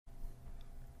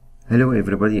Hello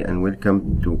everybody and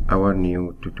welcome to our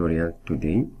new tutorial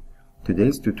today.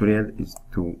 Today's tutorial is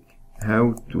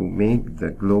how to make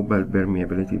the global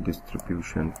permeability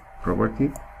distribution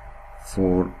property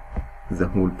for the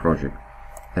whole project.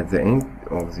 At the end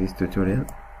of this tutorial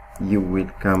you will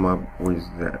come up with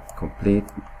the complete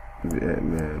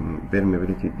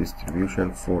permeability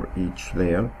distribution for each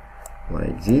layer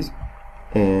like this,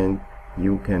 and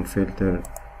you can filter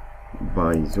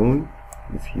by zone.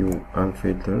 If you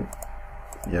unfilter,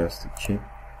 just check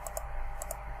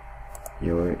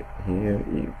here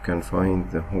you can find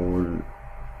the whole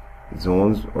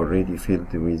zones already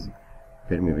filled with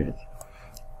permeability.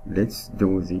 Let's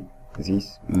do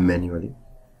this manually.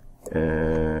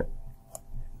 At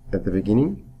the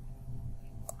beginning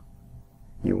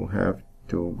you have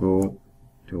to go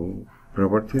to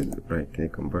properties, right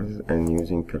click on properties, and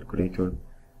using calculator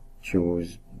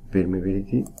choose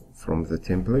permeability from the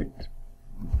template,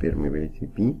 permeability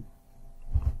P.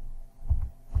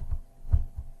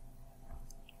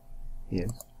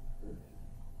 Yes,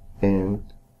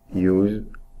 and use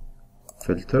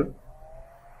filter.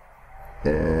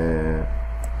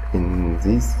 In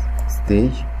this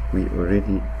stage we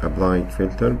already applied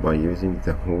filter by using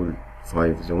the whole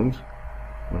 5 zones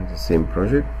on the same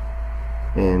project,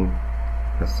 and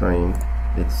assign,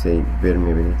 let's say,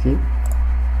 permeability,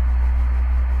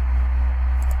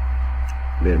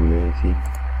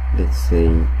 let's say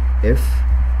F,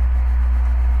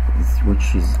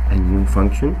 which is a new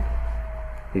function,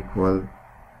 equal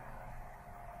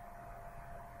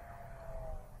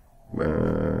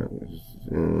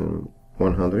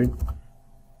 100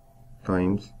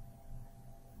 times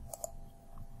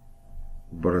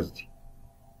porosity,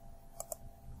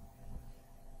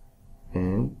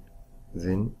 and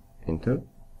then enter.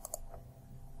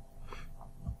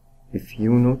 If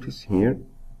you notice here,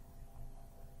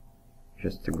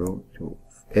 just to go to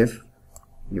F,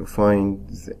 you find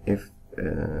the F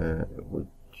which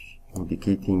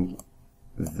indicating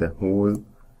the whole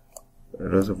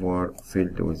reservoir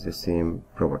filled with the same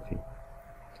property.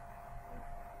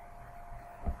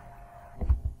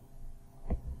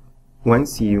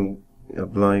 Once you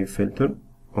apply filter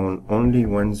on only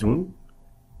one zone,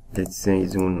 let's say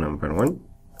zone number 1,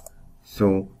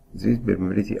 so this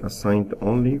permeability assigned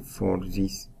only for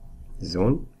this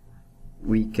zone,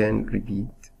 we can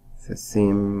repeat the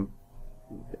same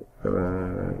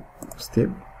step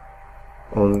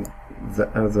on the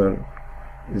other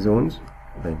zones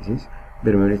like this.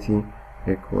 Permeability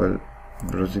equal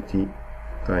porosity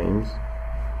times,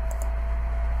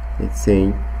 let's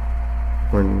say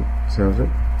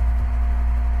 1000,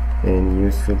 and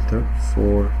use filter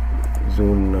for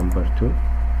zone number 2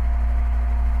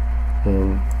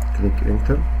 and click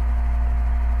enter,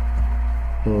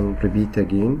 and repeat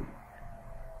again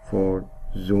for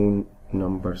zone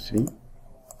number 3.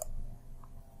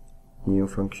 New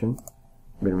function,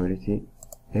 permeability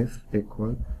F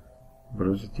equal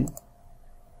porosity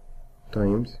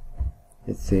times,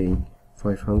 let's say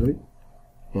 500,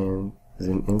 and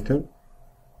then enter.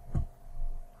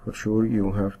 For sure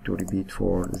you have to repeat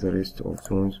for the rest of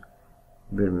zones.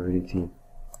 Permeability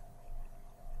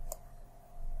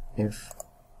F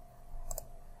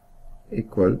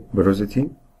equal porosity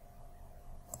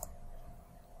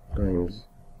times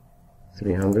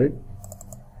 300,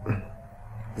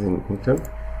 then enter.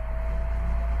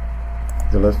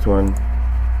 The last one,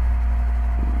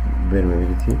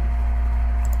 permeability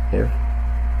F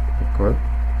equal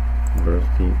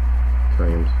porosity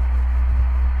times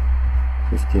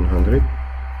 1500,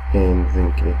 and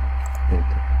then click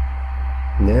enter.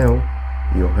 Now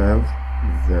you have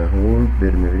the whole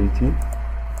permeability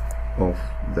of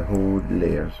the whole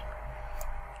layers.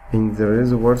 In the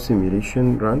reservoir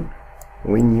simulation run,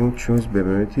 when you choose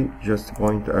permeability, just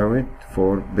point out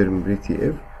for permeability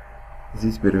F,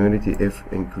 this permeability F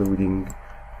including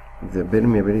the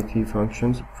permeability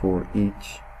functions for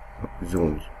each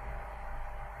zones.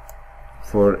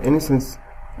 For instance,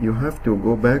 you have to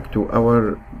go back to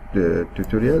our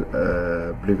tutorial,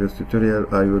 previous tutorial.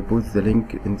 I will put the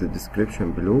link in the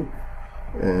description below.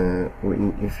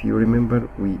 If you remember,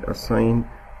 we assigned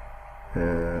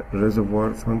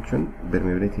reservoir function,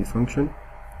 permeability function,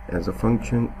 as a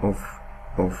function of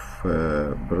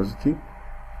porosity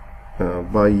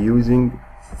by using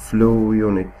flow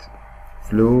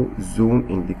zone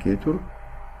indicator.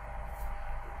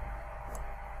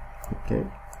 Okay.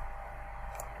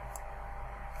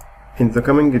 In the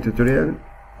coming tutorial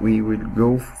we will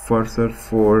go further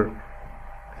for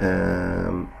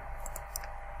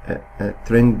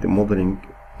trend modeling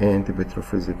and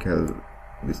petrophysical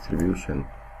distribution.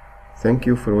 Thank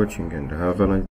you for watching and have a nice